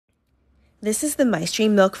This is the Maestri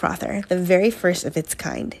Milk Frother, the very first of its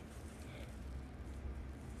kind.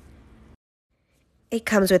 It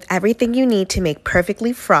comes with everything you need to make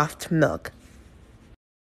perfectly frothed milk.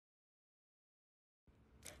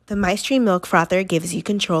 The Maestri Milk Frother gives you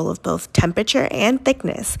control of both temperature and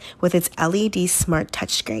thickness with its LED smart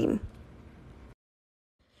touchscreen.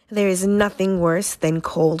 There is nothing worse than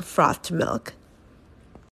cold frothed milk.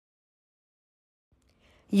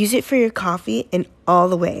 Use it for your coffee in all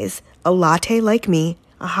the ways: a latte like me,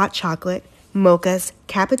 a hot chocolate, mochas,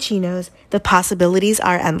 cappuccinos. The possibilities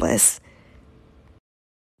are endless.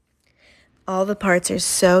 All the parts are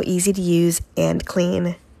so easy to use and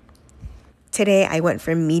clean. Today I went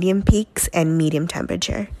for medium peaks and medium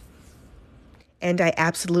temperature. And I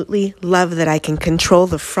absolutely love that I can control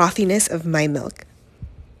the frothiness of my milk.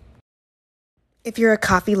 If you're a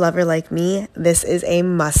coffee lover like me, this is a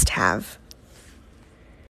must-have.